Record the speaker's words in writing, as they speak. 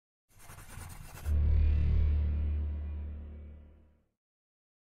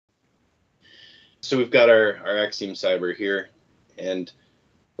So we've got our AXIOM Cyber here, and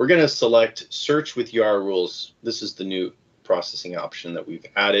we're going to select search with YARA rules. This is the new processing option that we've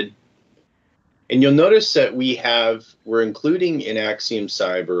added. And you'll notice that we're including in AXIOM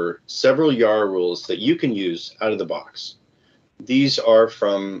Cyber several YARA rules that you can use out of the box. These are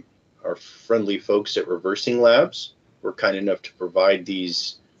from our friendly folks at Reversing Labs. We're kind enough to provide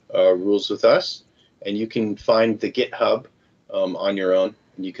these rules with us, and you can find the GitHub on your own,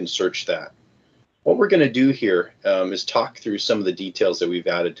 and you can search that. What we're going to do here is talk through some of the details that we've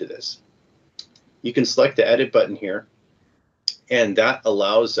added to this. You can select the edit button here, and that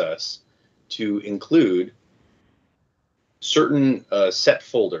allows us to include certain set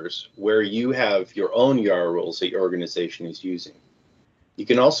folders where you have your own YARA rules that your organization is using. You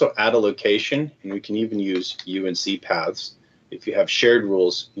can also add a location, and we can even use UNC paths if you have shared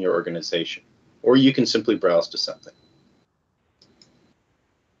rules in your organization, or you can simply browse to something.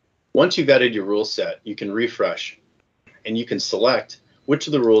 Once you've added your rule set, you can refresh, and you can select which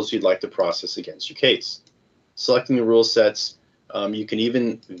of the rules you'd like to process against your case. Selecting the rule sets, you can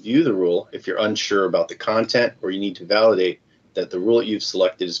even view the rule if you're unsure about the content or you need to validate that the rule that you've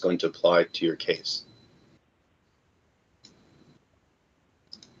selected is going to apply to your case.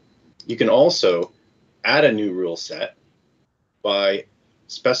 You can also add a new rule set by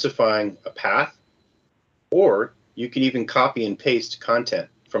specifying a path, or you can even copy and paste content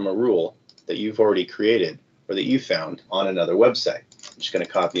from a rule that you've already created or that you found on another website. I'm just going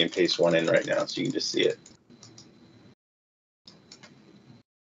to copy and paste one in right now so you can just see it.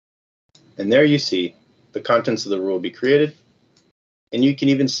 And there you see the contents of the rule be created, and you can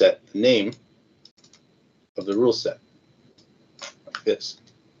even set the name of the rule set like this.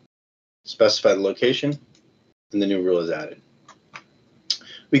 Specify the location, and the new rule is added.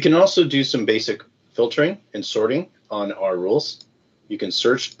 We can also do some basic filtering and sorting on our rules. You can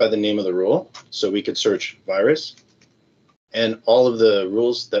search by the name of the rule, so we could search virus, and all of the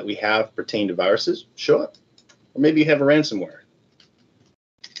rules that we have pertain to viruses show up. Or maybe you have a ransomware.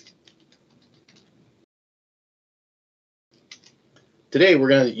 Today, we're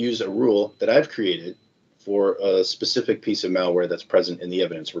going to use a rule that I've created for a specific piece of malware that's present in the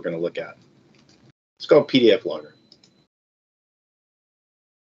evidence we're going to look at. It's called PDF logger.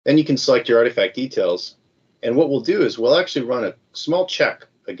 Then you can select your artifact details, and what we'll do is we'll actually run a small check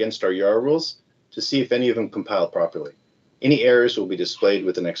against our YARA rules to see if any of them compile properly. Any errors will be displayed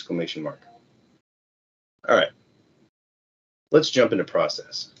with an exclamation mark. All right, let's jump into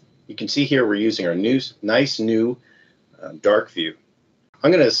process. You can see here we're using our nice new dark view.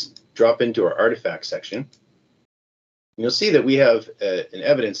 I'm going to drop into our artifact section. And you'll see that we have an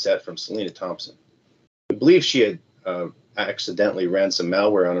evidence set from Selena Thompson. We believe she had accidentally ran some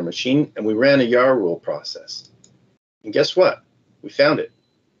malware on her machine, and we ran a YARA rule process. And guess what? We found it.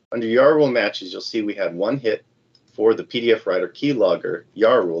 Under YARA rule matches, you'll see we had one hit for the PDF writer keylogger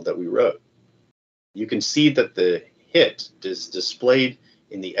YARA rule that we wrote. You can see that the hit is displayed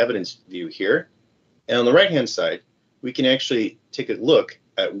in the evidence view here. And on the right-hand side, we can actually take a look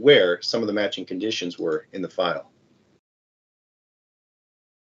at where some of the matching conditions were in the file.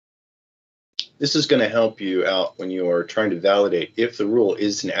 This is going to help you out when you are trying to validate if the rule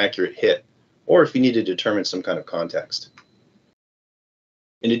is an accurate hit, or if you need to determine some kind of context.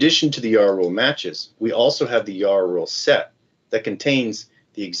 In addition to the YARA rule matches, we also have the YARA rule set that contains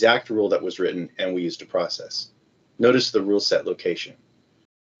the exact rule that was written and we used to process. Notice the rule set location.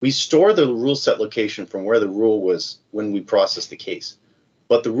 We store the rule set location from where the rule was when we process the case,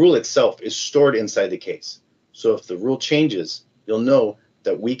 but the rule itself is stored inside the case. So if the rule changes, you'll know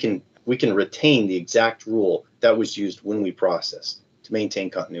that we can retain the exact rule that was used when we processed to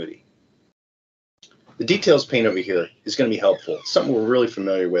maintain continuity. The details pane over here is going to be helpful. It's something we're really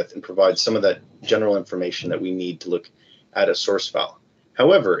familiar with and provides some of that general information that we need to look at a source file.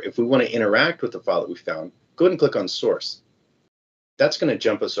 However, if we want to interact with the file that we found, go ahead and click on source. That's going to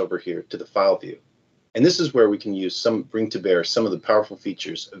jump us over here to the file view. And this is where we can bring to bear some of the powerful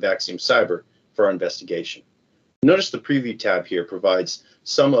features of AXIOM Cyber for our investigation. Notice the preview tab here provides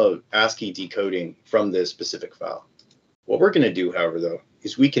some of ASCII decoding from this specific file. What we're going to do, however, though,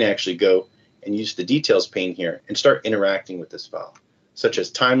 is we can actually go and use the details pane here and start interacting with this file, such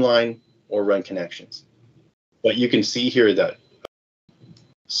as timeline or run connections. But you can see here that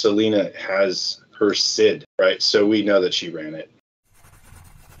Selena has her SID, right? So we know that she ran it.